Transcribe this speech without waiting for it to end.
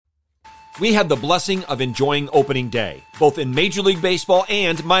We had the blessing of enjoying opening day, both in Major League Baseball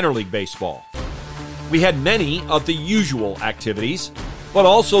and minor league baseball. We had many of the usual activities, but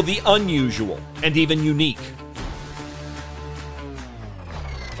also the unusual and even unique.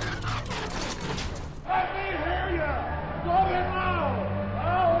 Let me hear you! Slow it low!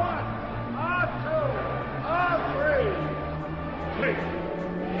 A1, A2, A3. Please.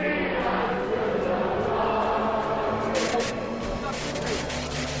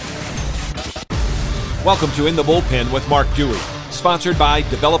 Welcome to In the Bullpen with Mark Dewey, sponsored by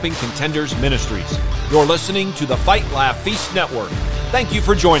Developing Contenders Ministries. You're listening to the Fight, Laugh, Feast Network. Thank you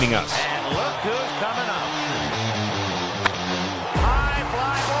for joining us. And look who's coming up. High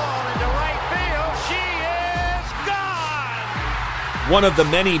fly ball into right field. She is gone. One of the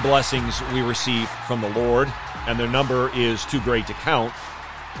many blessings we receive from the Lord, and their number is too great to count,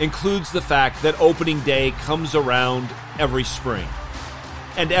 includes the fact that opening day comes around every spring.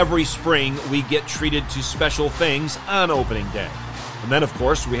 And every spring, we get treated to special things on opening day. And then, of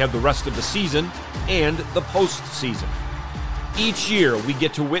course, we have the rest of the season and the postseason. Each year, we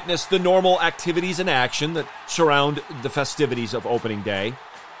get to witness the normal activities and action that surround the festivities of opening day.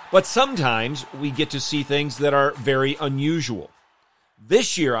 But sometimes, we get to see things that are very unusual.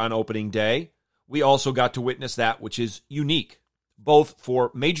 This year on opening day, we also got to witness that which is unique, both for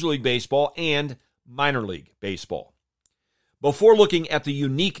Major League Baseball and minor league baseball. Before looking at the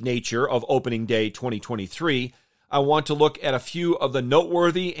unique nature of Opening Day 2023, I want to look at a few of the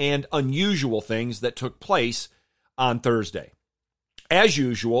noteworthy and unusual things that took place on Thursday. As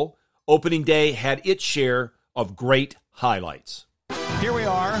usual, Opening Day had its share of great highlights. Here we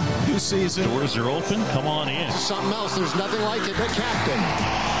are, new season. Doors are open. Come on in. Something else. There's nothing like it. The captain,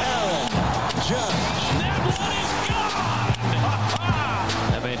 Aaron Judge. That one is gone!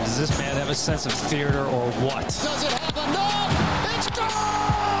 I mean, does this man have a sense of theater or what? Does it have enough? It's gone!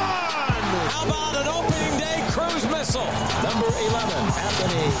 How about an opening day cruise missile? Number 11,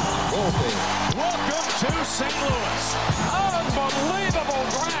 Anthony Volpe. Welcome to St. Louis. Unbelievable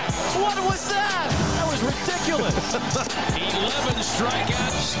grab. What was that? That was ridiculous. 11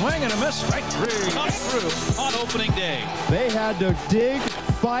 strikeouts. Swing and a miss, strike three. Come through on opening day. They had to dig,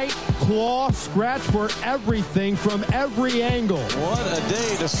 fight, claw, scratch for everything from every angle. What a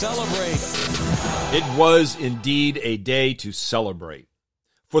day to celebrate. It was indeed a day to celebrate.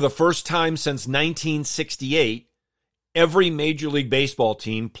 For the first time since 1968, every Major League Baseball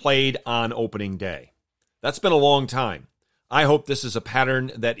team played on opening day. That's been a long time. I hope this is a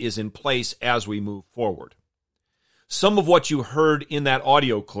pattern that is in place as we move forward. Some of what you heard in that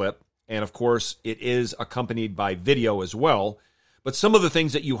audio clip, and of course it is accompanied by video as well, but some of the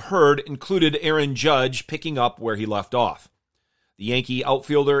things that you heard included Aaron Judge picking up where he left off. The Yankee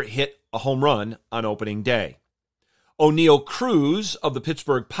outfielder hit a home run on opening day. Oneil Cruz of the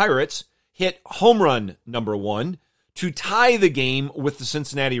Pittsburgh Pirates hit home run number 1 to tie the game with the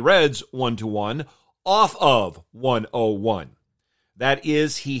Cincinnati Reds 1-1 off of 101. That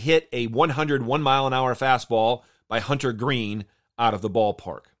is, he hit a 101-mile-an-hour fastball by Hunter Green out of the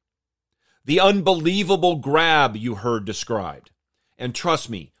ballpark. The unbelievable grab you heard described. And trust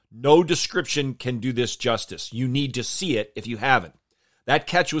me, no description can do this justice. You need to see it if you haven't. That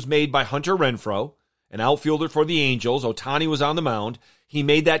catch was made by Hunter Renfroe, an outfielder for the Angels. Ohtani was on the mound. He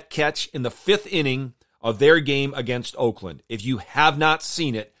made that catch in the 5th inning of their game against Oakland. If you have not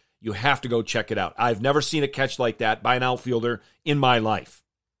seen it, you have to go check it out. I've never seen a catch like that by an outfielder in my life.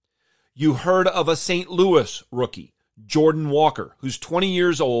 You heard of a St. Louis rookie, Jordan Walker, who's 20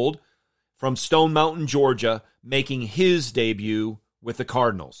 years old, from Stone Mountain, Georgia, making his debut with the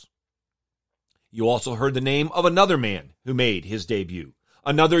Cardinals. You also heard the name of another man who made his debut,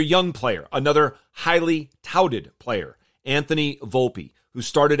 another young player, another highly touted player, Anthony Volpe, who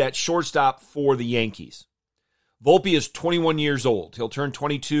started at shortstop for the Yankees. Volpe is 21 years old. He'll turn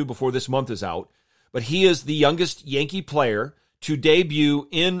 22 before this month is out, but he is the youngest Yankee player to debut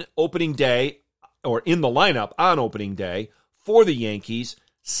in opening day, or in the lineup on opening day for the Yankees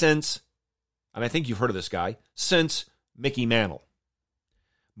since, and I think you've heard of this guy, since Mickey Mantle.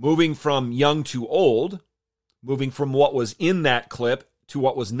 Moving from young to old, moving from what was in that clip to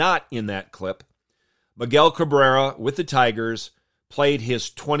what was not in that clip, Miguel Cabrera with the Tigers played his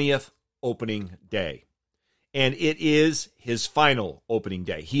 20th opening day. And it is his final opening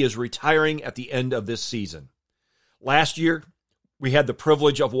day. He is retiring at the end of this season. Last year, we had the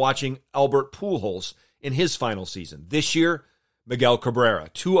privilege of watching Albert Pujols in his final season. This year, Miguel Cabrera,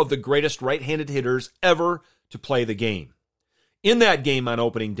 two of the greatest right-handed hitters ever to play the game. In that game on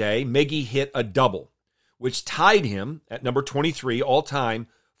opening day, Miggy hit a double, which tied him at number 23 all-time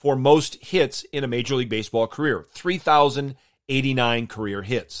for most hits in a Major League Baseball career, 3,089 career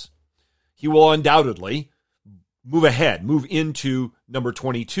hits. he will undoubtedly move into number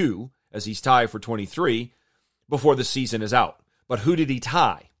 22, as he's tied for 23, before the season is out. But who did he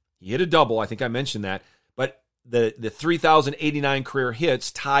tie? He hit a double, I think I mentioned that, but the 3,089 career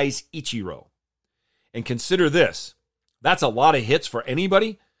hits ties Ichiro. And consider this, that's a lot of hits for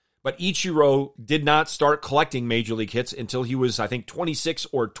anybody, but Ichiro did not start collecting Major League hits until he was, I think, 26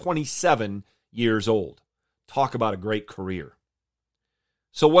 or 27 years old. Talk about a great career.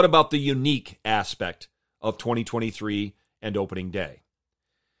 So what about the unique aspect of 2023 and opening day?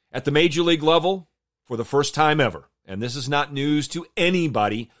 At the Major League level, for the first time ever, and this is not news to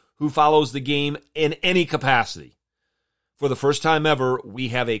anybody who follows the game in any capacity, for the first time ever, we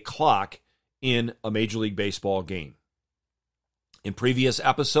have a clock in a Major League Baseball game. In previous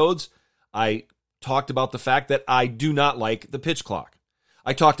episodes, I talked about the fact that I do not like the pitch clock.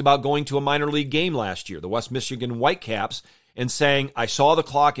 I talked about going to a minor league game last year, the West Michigan Whitecaps, and saying I saw the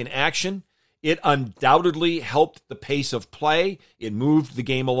clock in action. It undoubtedly helped the pace of play. It moved the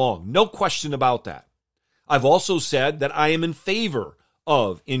game along. No question about that. I've also said that I am in favor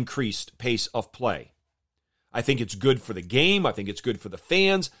of increased pace of play. I think it's good for the game. I think it's good for the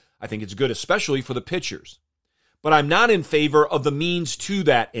fans. I think it's good especially for the pitchers. But I'm not in favor of the means to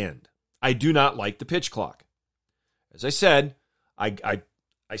that end. I do not like the pitch clock. As I said, I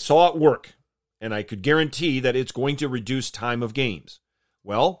saw it work, and I could guarantee that it's going to reduce time of games.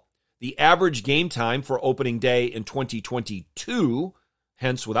 Well, the average game time for opening day in 2022,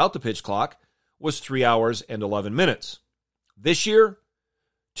 hence without the pitch clock, was 3 hours and 11 minutes. This year,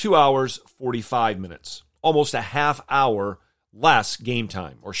 2 hours, 45 minutes. Almost a half hour less game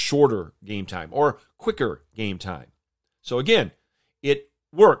time, or shorter game time, or quicker game time. So again, it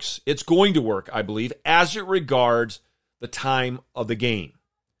works. It's going to work, I believe, as it regards the time of the game.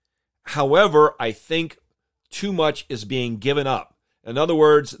 However, I think too much is being given up. In other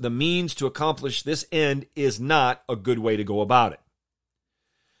words, the means to accomplish this end is not a good way to go about it.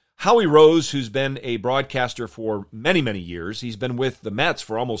 Howie Rose, who's been a broadcaster for many, many years, he's been with the Mets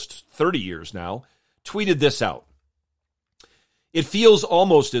for almost 30 years now, tweeted this out. It feels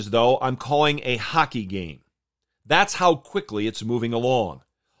almost as though I'm calling a hockey game. That's how quickly it's moving along.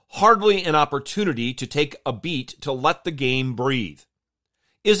 Hardly an opportunity to take a beat to let the game breathe.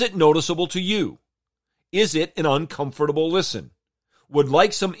 Is it noticeable to you? Is it an uncomfortable listen? Would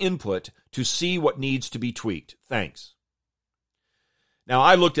like some input to see what needs to be tweaked. Thanks. Now,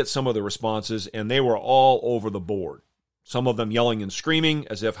 I looked at some of the responses, and they were all over the board. Some of them yelling and screaming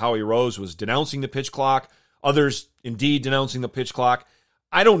as if Howie Rose was denouncing the pitch clock. Others, indeed, denouncing the pitch clock.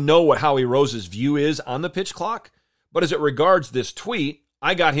 I don't know what Howie Rose's view is on the pitch clock, but as it regards this tweet,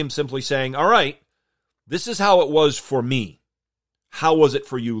 I got him simply saying, all right, this is how it was for me. How was it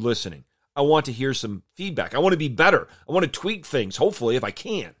for you listening? I want to hear some feedback. I want to be better. I want to tweak things, hopefully, if I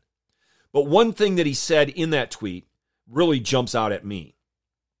can. But one thing that he said in that tweet really jumps out at me.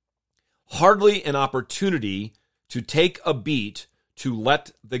 Hardly an opportunity to take a beat to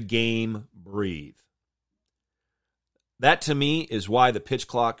let the game breathe. That, to me, is why the pitch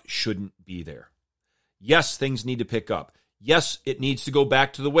clock shouldn't be there. Yes, things need to pick up. Yes, it needs to go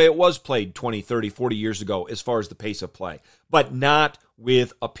back to the way it was played 20, 30, 40 years ago as far as the pace of play, but not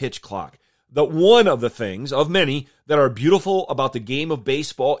with a pitch clock. One of the things, of many, that are beautiful about the game of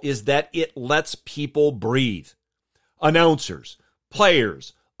baseball is that it lets people breathe. Announcers,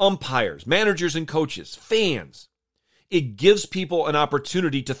 players, umpires, managers and coaches, fans. It gives people an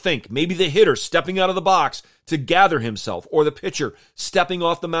opportunity to think. Maybe the hitter stepping out of the box to gather himself, or the pitcher stepping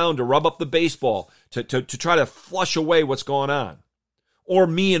off the mound to rub up the baseball to try to flush away what's going on. Or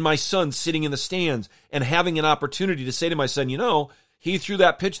me and my son sitting in the stands and having an opportunity to say to my son, you know, he threw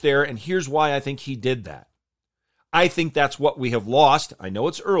that pitch there, and here's why I think he did that. I think that's what we have lost. I know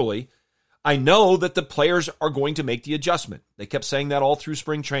it's early. I know that the players are going to make the adjustment. They kept saying that all through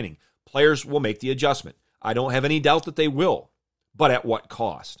spring training. Players will make the adjustment. I don't have any doubt that they will. But at what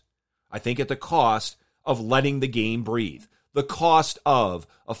cost? I think at the cost of letting the game breathe. The cost of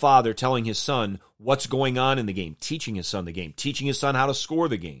a father telling his son what's going on in the game, teaching his son the game, teaching his son how to score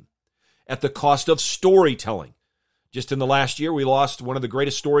the game. At the cost of storytelling. Just in the last year, we lost one of the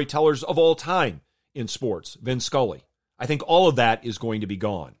greatest storytellers of all time in sports, Vin Scully. I think all of that is going to be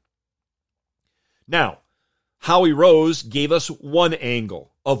gone. Now, Howie Rose gave us one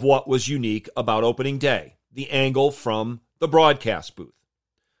angle of what was unique about opening day, the angle from the broadcast booth.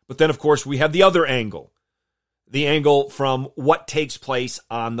 But then, of course, we have the other angle, the angle from what takes place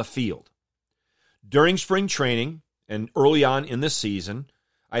on the field. During spring training and early on in this season,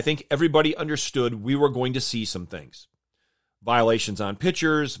 I think everybody understood we were going to see some things. Violations on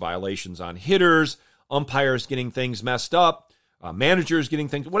pitchers, violations on hitters, umpires getting things messed up, managers getting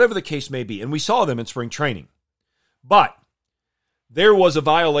things, whatever the case may be. And we saw them in spring training. But there was a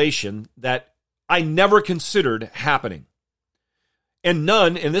violation that I never considered happening. And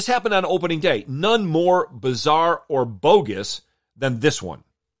none, and this happened on opening day, none more bizarre or bogus than this one.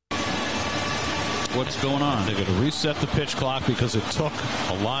 What's going on? They're going to reset the pitch clock because it took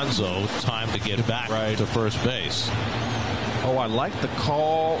Alonso time to get back to first base. Oh, I like the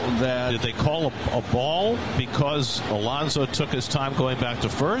call that... Did they call a ball because Alonso took his time going back to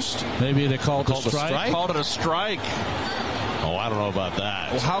first? Maybe they called a strike. Called it a strike. Oh, I don't know about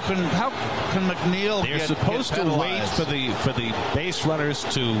that. Well, how can McNeil They're supposed to wait for the base runners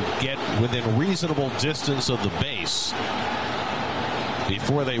to get within reasonable distance of the base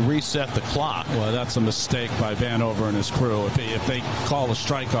before they reset the clock. Well, that's a mistake by Vanover and his crew. If they call a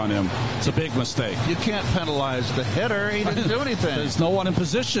strike on him, it's a big mistake. You can't penalize the hitter. He didn't do anything. There's no one in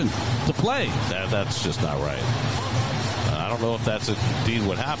position to play. That's just not right. I don't know if that's indeed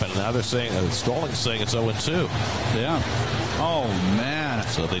what happened. Now they're saying, Stallings saying it's 0-2. Yeah. Oh, man.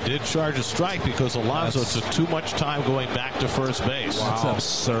 So they did charge a strike because Alonso took too much time going back to first base. Wow. That's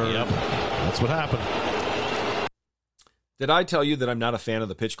absurd. Yep. That's what happened. Did I tell you that I'm not a fan of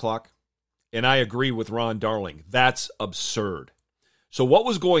the pitch clock? And I agree with Ron Darling. That's absurd. So what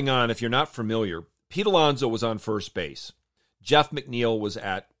was going on, if you're not familiar, Pete Alonso was on first base. Jeff McNeil was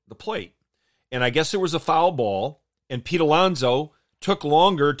at the plate. And I guess there was a foul ball, and Pete Alonso took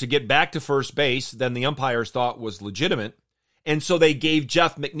longer to get back to first base than the umpires thought was legitimate. And so they gave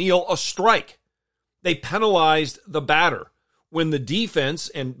Jeff McNeil a strike. They penalized the batter when the defense,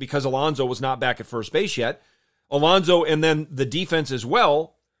 and because Alonso was not back at first base yet, Alonso and then the defense as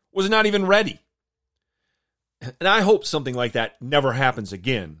well was not even ready. And I hope something like that never happens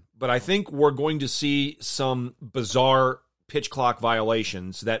again. But I think we're going to see some bizarre pitch clock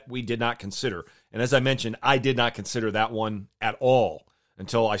violations that we did not consider. And as I mentioned, I did not consider that one at all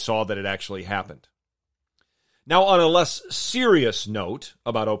until I saw that it actually happened. Now, on a less serious note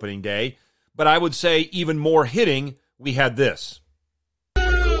about opening day, but I would say even more hitting, we had this.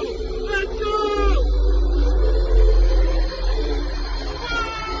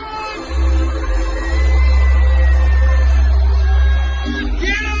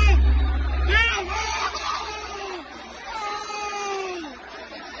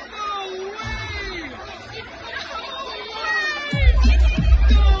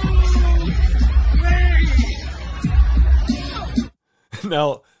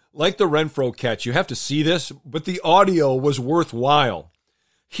 Now, like the Renfroe catch, you have to see this, but the audio was worthwhile.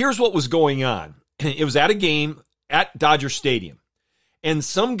 Here's what was going on. It was at a game at Dodger Stadium, and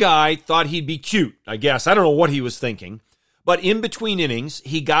some guy thought he'd be cute, I guess. I don't know what he was thinking, but in between innings,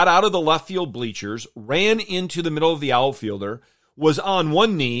 he got out of the left field bleachers, ran into the middle of the outfielder, was on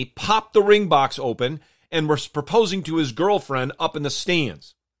one knee, popped the ring box open, and was proposing to his girlfriend up in the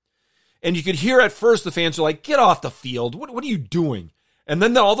stands. And you could hear at first the fans were like, get off the field. What are you doing? And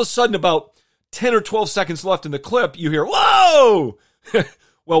then all of a sudden, about 10 or 12 seconds left in the clip, you hear, whoa!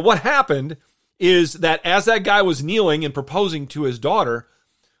 Well, what happened is that as that guy was kneeling and proposing to his daughter,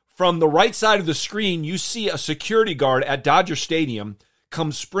 from the right side of the screen, you see a security guard at Dodger Stadium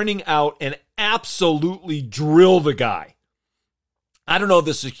come sprinting out and absolutely drill the guy. I don't know if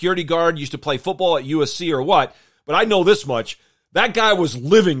the security guard used to play football at USC or what, but I know this much. That guy was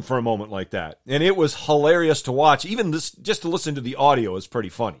living for a moment like that, and it was hilarious to watch. Even this, just to listen to the audio is pretty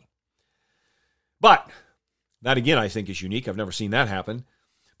funny. But that, again, I think is unique. I've never seen that happen.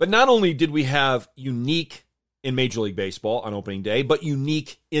 But not only did we have unique in Major League Baseball on opening day, but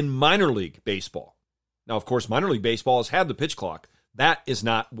unique in minor league baseball. Now, of course, minor league baseball has had the pitch clock. That is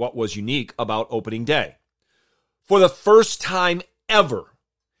not what was unique about opening day. For the first time ever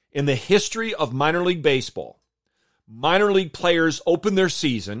in the history of minor league baseball, minor league players opened their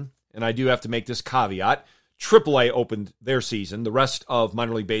season, and I do have to make this caveat. AAA opened their season. The rest of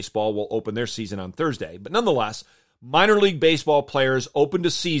minor league baseball will open their season on Thursday. But nonetheless, minor league baseball players opened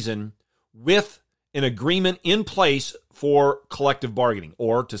a season with an agreement in place for collective bargaining,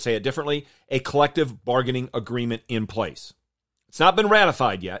 or to say it differently, a collective bargaining agreement in place. It's not been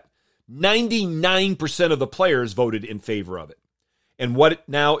ratified yet. 99% of the players voted in favor of it. And what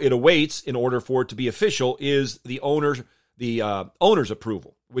now it awaits in order for it to be official is the owner's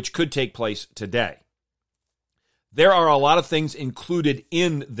approval, which could take place today. There are a lot of things included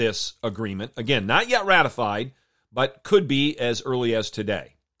in this agreement. Again, not yet ratified, but could be as early as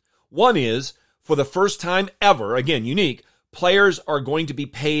today. One is, for the first time ever, again, unique, players are going to be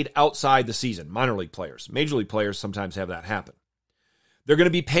paid outside the season, minor league players. Major league players sometimes have that happen. They're going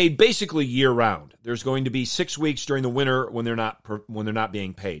to be paid basically year-round. There's going to be 6 weeks during the winter when they're not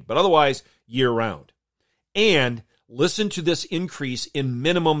being paid, but otherwise year-round. And listen to this increase in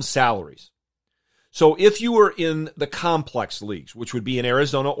minimum salaries. So if you were in the complex leagues, which would be in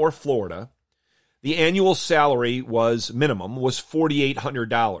Arizona or Florida, the annual salary was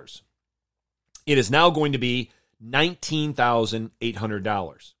 $4,800. It is now going to be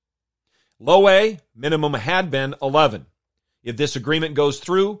 $19,800. Low A, minimum had been $11,000. If this agreement goes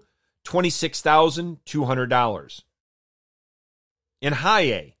through, $26,200. In high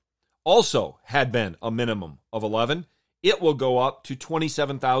A, also had been a minimum of $11,000. It will go up to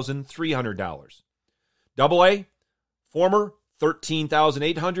 $27,300. Double A, former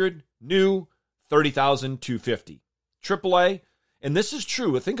 $13,800, new $30,250. Triple A, and this is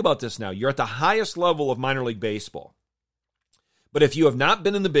true, think about this now, you're at the highest level of minor league baseball. But if you have not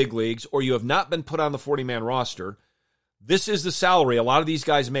been in the big leagues or you have not been put on the 40-man roster, this is the salary a lot of these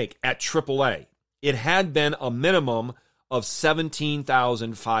guys make at Triple A. It had been a minimum of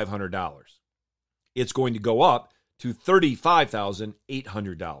 $17,500. It's going to go up to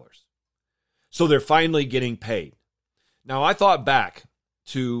 $35,800. So they're finally getting paid. Now, I thought back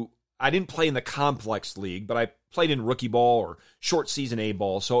to, I didn't play in the complex league, but I played in rookie ball or short season A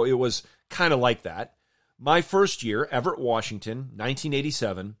ball, so it was kind of like that. My first year, Everett, Washington,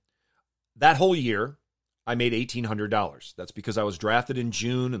 1987, that whole year, I made $1,800. That's because I was drafted in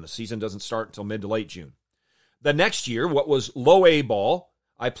June and the season doesn't start until mid to late June. The next year, what was low A ball,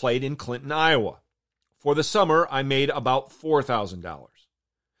 I played in Clinton, Iowa. For the summer, I made about $4,000.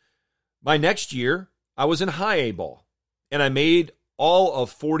 My next year, I was in high A ball, and I made all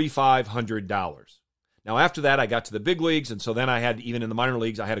of $4,500. Now, after that, I got to the big leagues, and so then I had, even in the minor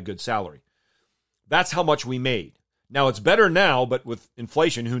leagues, I had a good salary. That's how much we made. Now, it's better now, but with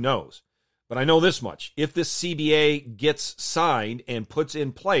inflation, who knows? But I know this much. If this CBA gets signed and puts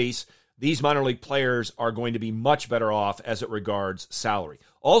in place, these minor league players are going to be much better off as it regards salary.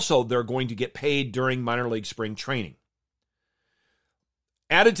 Also, they're going to get paid during minor league spring training.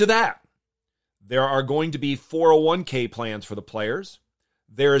 Added to that, there are going to be 401k plans for the players.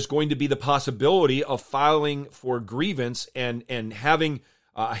 There is going to be the possibility of filing for grievance and having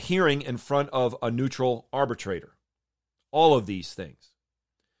a hearing in front of a neutral arbitrator. All of these things.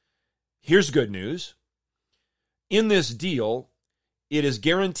 Here's good news. In this deal, it is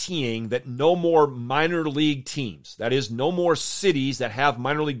guaranteeing that no more minor league teams, that is, no more cities that have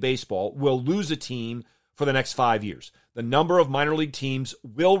minor league baseball, will lose a team for the next 5 years. The number of minor league teams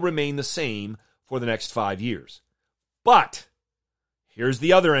will remain the same for the next 5 years. But here's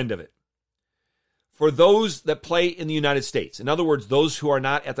the other end of it. For those that play in the United States, in other words, those who are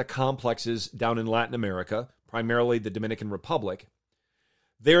not at the complexes down in Latin America, primarily the Dominican Republic,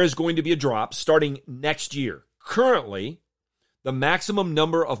 there is going to be a drop starting next year. Currently, the maximum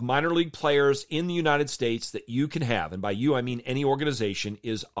number of minor league players in the United States that you can have, and by you I mean any organization,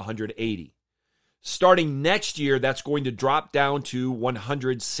 is 180. Starting next year, that's going to drop down to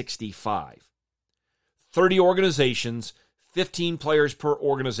 165. 30 organizations, 15 players per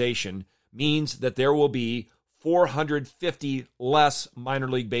organization, means that there will be 450 less minor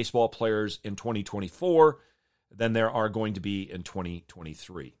league baseball players in 2024 than there are going to be in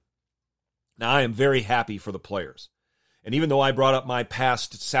 2023. Now, I am very happy for the players. And even though I brought up my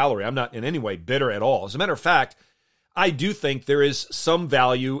past salary, I'm not in any way bitter at all. As a matter of fact, I do think there is some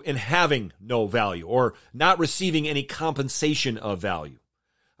value in having no value or not receiving any compensation of value.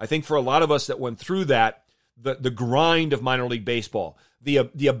 I think for a lot of us that went through that, the grind of minor league baseball,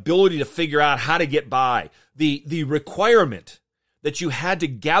 the ability to figure out how to get by, the requirement that you had to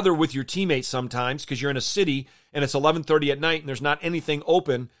gather with your teammates sometimes because you're in a city and it's 11:30 at night and there's not anything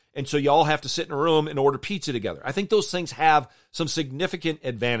open, and so you all have to sit in a room and order pizza together. I think those things have some significant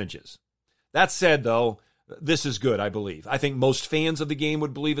advantages. That said, though, this is good, I believe. I think most fans of the game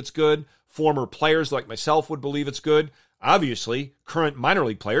would believe it's good. Former players like myself would believe it's good. Obviously, current minor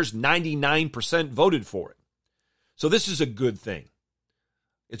league players, 99% voted for it. So this is a good thing.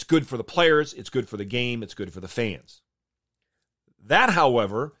 It's good for the players, it's good for the game, it's good for the fans. That,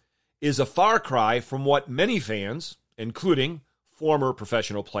 however, is a far cry from what many fans, including former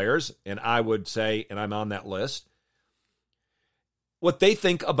professional players, and I would say, and I'm on that list, what they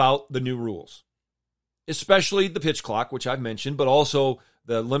think about the new rules, especially the pitch clock, which I've mentioned, but also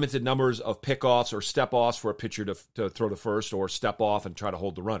the limited numbers of pickoffs or step-offs for a pitcher to throw to first or step off and try to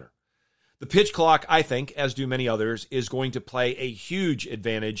hold the runner. The pitch clock, I think, as do many others, is going to play a huge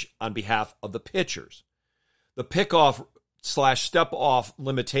advantage on behalf of the pitchers. The pickoff/step-off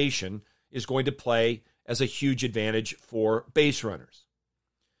limitation is going to play as a huge advantage for base runners.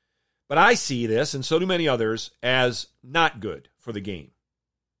 But I see this, and so do many others, as not good for the game.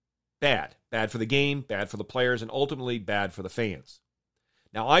 Bad. Bad for the game, bad for the players, and ultimately bad for the fans.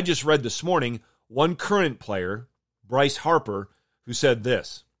 Now, I just read this morning one current player, Bryce Harper, who said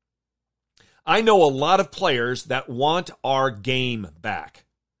this: "I know a lot of players that want our game back,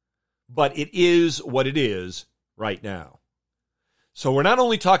 but it is what it is right now." So we're not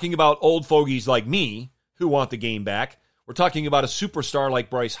only talking about old fogies like me who want the game back, we're talking about a superstar like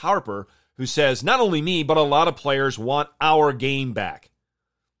Bryce Harper who says not only me, but a lot of players want our game back.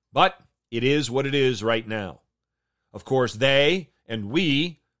 But it is what it is right now. Of course, they and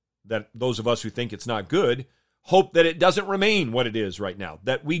we, that those of us who think it's not good, hope that it doesn't remain what it is right now,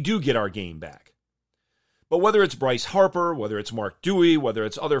 that we do get our game back. But whether it's Bryce Harper, whether it's Mark Dewey, whether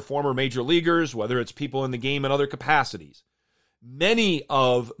it's other former major leaguers, whether it's people in the game in other capacities, many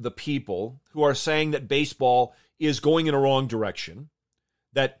of the people who are saying that baseball is going in a wrong direction,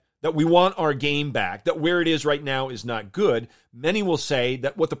 that we want our game back, that where it is right now is not good, many will say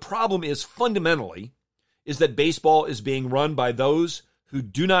that what the problem is fundamentally is that baseball is being run by those who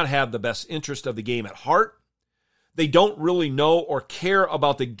do not have the best interest of the game at heart. They don't really know or care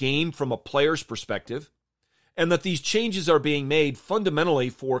about the game from a player's perspective, and that these changes are being made fundamentally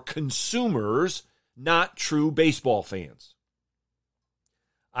for consumers, not true baseball fans.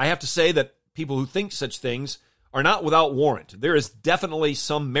 I have to say that people who think such things are not without warrant. There is definitely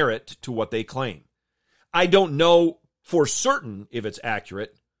some merit to what they claim. I don't know for certain if it's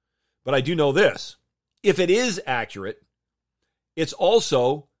accurate, but I do know this. If it is accurate, it's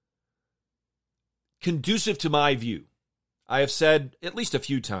also conducive to my view. I have said at least a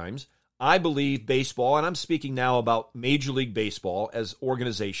few times, I believe baseball, and I'm speaking now about Major League Baseball as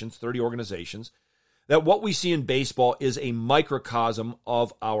organizations, 30 organizations, that what we see in baseball is a microcosm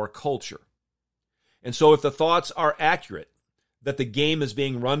of our culture. And so if the thoughts are accurate, that the game is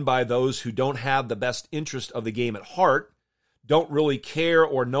being run by those who don't have the best interest of the game at heart, don't really care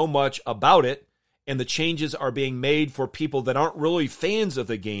or know much about it, and the changes are being made for people that aren't really fans of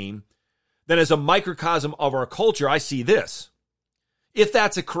the game, then as a microcosm of our culture, I see this. If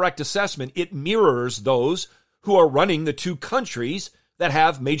that's a correct assessment, it mirrors those who are running the two countries that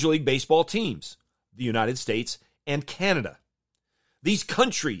have Major League Baseball teams, the United States and Canada. These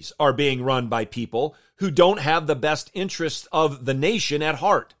countries are being run by people who don't have the best interests of the nation at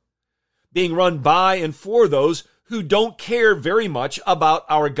heart, being run by and for those who don't care very much about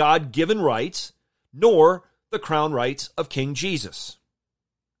our God-given rights, nor the crown rights of King Jesus.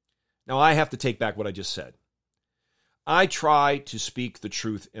 Now, I have to take back what I just said. I try to speak the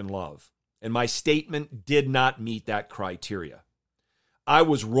truth in love, and my statement did not meet that criteria. I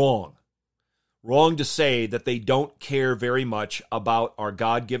was wrong. Wrong to say that they don't care very much about our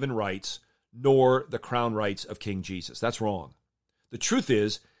God-given rights, nor the crown rights of King Jesus. That's wrong. The truth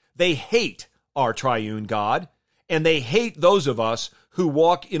is, they hate our triune God, and they hate those of us who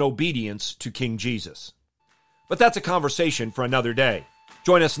walk in obedience to King Jesus. But that's a conversation for another day.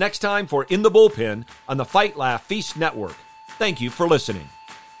 Join us next time for In the Bullpen on the Fight Laugh Feast Network. Thank you for listening.